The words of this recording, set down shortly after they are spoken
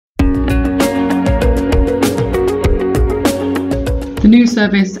new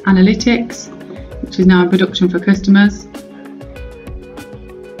service Analytics, which is now in production for customers.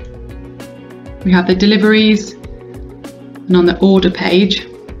 We have the deliveries, and on the order page,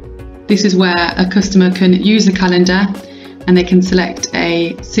 this is where a customer can use the calendar and they can select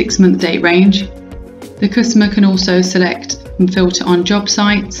a 6-month date range. The customer can also select and filter on job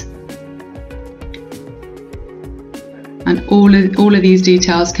sites, and all of these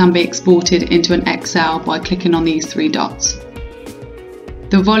details can be exported into an Excel by clicking on these 3 dots.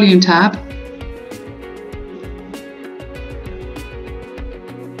 The volume tab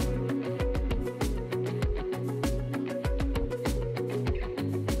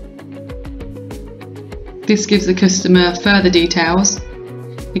this gives the customer further details.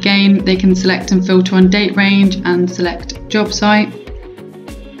 Again, they can select and filter on date range and select job site,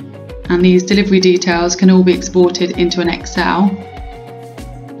 and these delivery details can all be exported into an Excel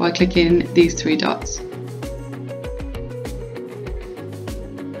by clicking these 3 dots.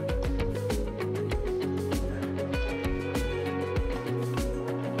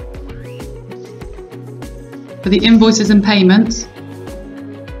 For the invoices and payments,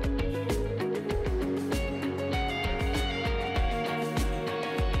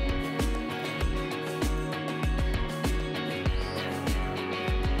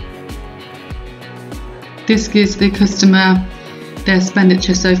 this gives the customer their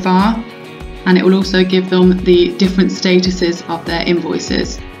expenditure so far, and it will also give them the different statuses of their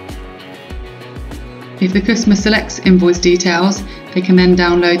invoices. If the customer selects invoice details, they can then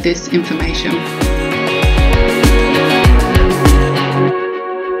download this information.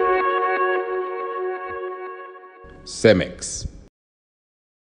 CEMEX.